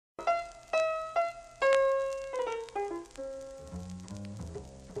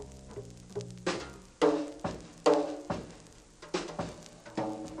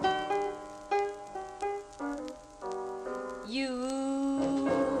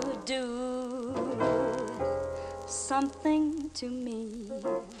something to me,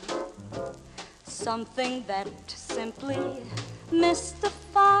 something that simply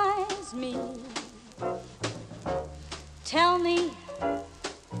mystifies me. Tell me,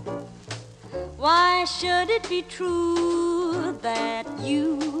 why should it be true that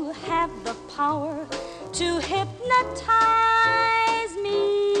you have the power to hypnotize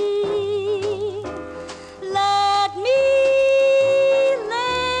me? Let me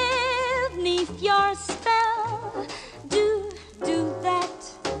live 'neath your spell. Do that,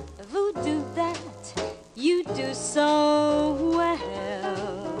 voodoo that you do so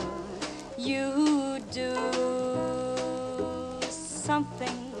well. You do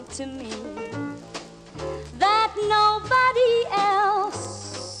something to me that nobody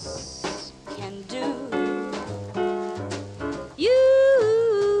else can do. You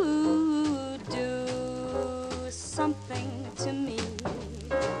do something to me,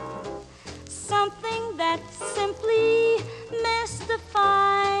 something that simply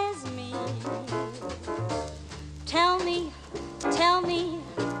mystifies me. Tell me,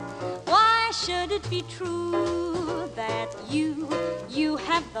 why should it be true that you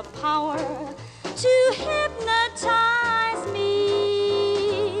have the power to hypnotize